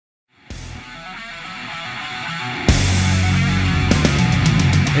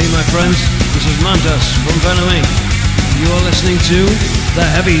friends. This is Mantas from Venoming. You are listening to the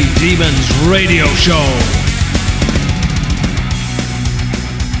Heavy Demons Radio Show.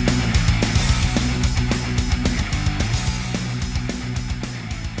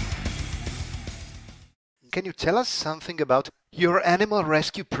 Can you tell us something about your animal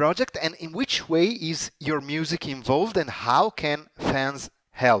rescue project and in which way is your music involved and how can fans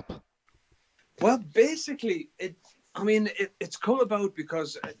help? Well, basically, it's come about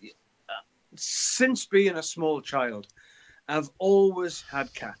because since being a small child, I've always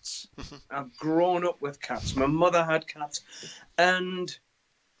had cats. I've grown up with cats. My mother had cats. And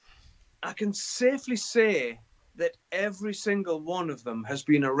I can safely say that every single one of them has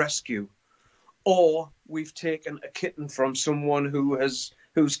been a rescue. Or we've taken a kitten from someone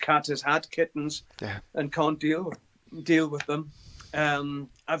whose cat has had kittens and can't deal with them.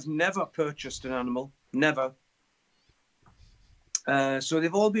 I've never purchased an animal, never. So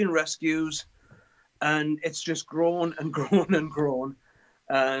they've all been rescues, and it's just grown and grown and grown.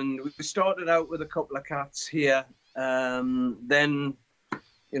 And we started out with a couple of cats here. Then,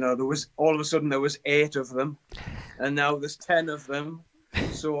 there was all of a sudden there was 8 of them, and now there's 10 of them.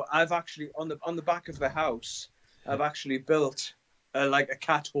 So I've actually on the back of the house, I've actually built like a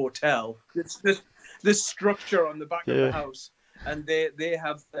cat hotel. It's this structure on the back of the house, and they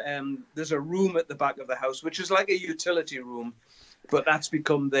have there's a room at the back of the house which is like a utility room, but that's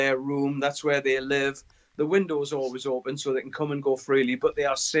become their room. That's where they live. The window is always open so they can come and go freely, but they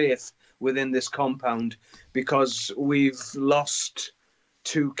are safe within this compound because we've lost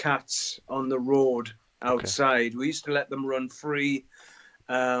 2 cats on the road outside. Okay. We used to let them run free.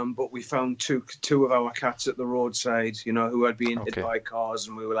 But we found two of our cats at the roadside, who had been hit by cars,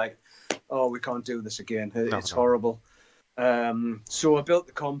 and we were like, oh, we can't do this again. It's horrible. So I built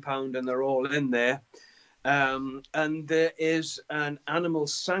the compound and they're all in there. And there is an animal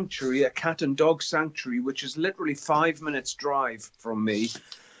sanctuary, a cat and dog sanctuary, which is literally 5 minutes drive from me.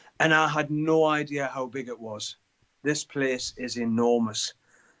 And I had no idea how big it was. This place is enormous.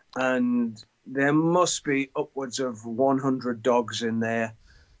 And there must be upwards of 100 dogs in there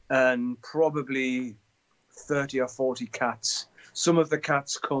and probably 30 or 40 cats. Some of the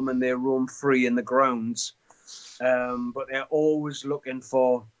cats come and they roam free in the grounds, but they're always looking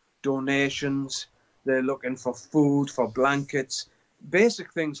for donations. They're looking for food, for blankets,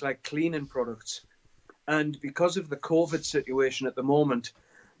 basic things like cleaning products. And because of the COVID situation at the moment,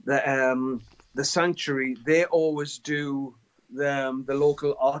 the sanctuary, they always do the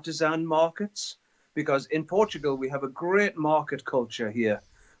local artisan markets, because in Portugal we have a great market culture here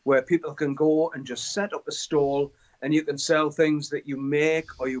where people can go and just set up a stall and you can sell things that you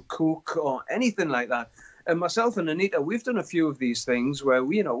make or you cook or anything like that. And myself and Anita, we've done a few of these things where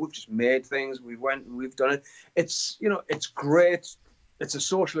we've just made things. We went and we've done it. It's it's great. It's a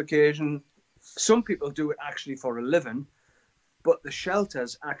social occasion. Some people do it actually for a living, but the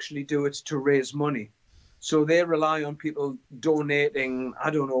shelters actually do it to raise money. So they rely on people donating,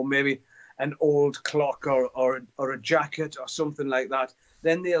 I don't know, maybe an old clock or a jacket or something like that.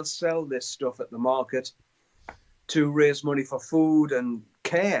 Then they'll sell this stuff at the market to raise money for food and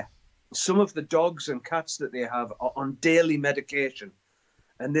care. Some of the dogs and cats that they have are on daily medication,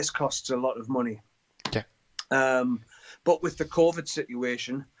 and this costs a lot of money. Yeah. But with the COVID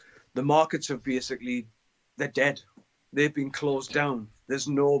situation, the markets have they're dead. They've been closed down. There's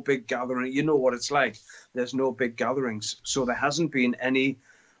no big gathering. You know what it's like. There's no big gatherings. So there hasn't been any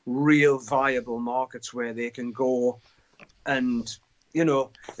real viable markets where they can go and,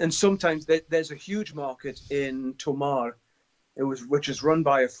 and sometimes there's a huge market in Tomar, which is run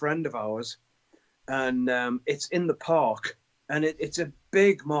by a friend of ours. And it's in the park, and it's a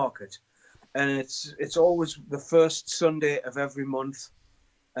big market. And it's always the first Sunday of every month.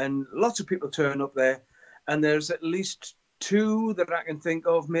 And lots of people turn up there. And there's at least 2 that I can think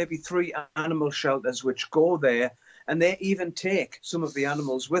of, maybe 3 animal shelters which go there, and they even take some of the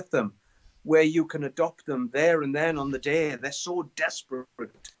animals with them, where you can adopt them there and then on the day. They're so desperate.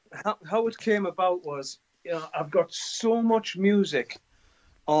 How it came about was, I've got so much music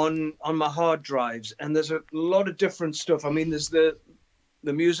on my hard drives, and there's a lot of different stuff. I mean, there's the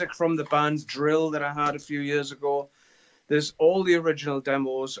music from the band Drill that I had a few years ago. There's all the original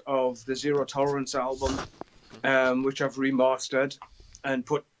demos of the Zero Tolerance album, which I've remastered and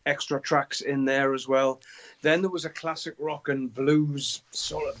put extra tracks in there as well. Then there was a classic rock and blues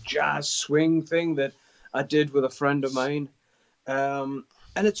sort of jazz swing thing that I did with a friend of mine. And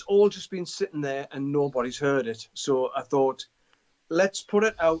it's all just been sitting there and nobody's heard it. So I thought, let's put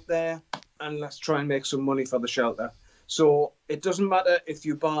it out there and let's try and make some money for the shelter. So it doesn't matter if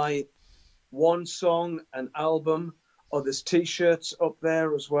you buy one song, an album, or there's T-shirts up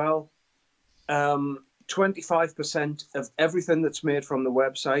there as well. 25% of everything that's made from the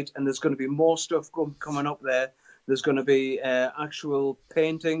website, and there's going to be more stuff coming up there. There's going to be actual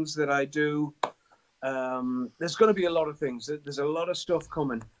paintings that I do. There's going to be a lot of things. There's a lot of stuff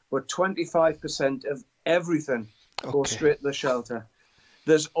coming, but 25% of everything goes straight to the shelter.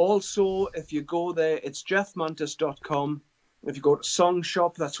 There's also, if you go there, it's jeffmantas.com. If you go to Song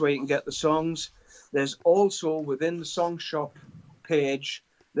Shop, that's where you can get the songs. There's also, within the Song Shop page,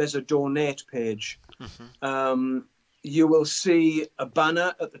 there's a donate page. You will see a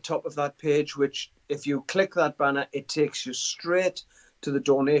banner at the top of that page, which if you click that banner, it takes you straight to the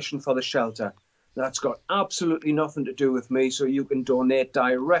donation for the shelter. That's got absolutely nothing to do with me, so you can donate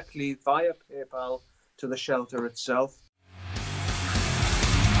directly via PayPal to the shelter itself.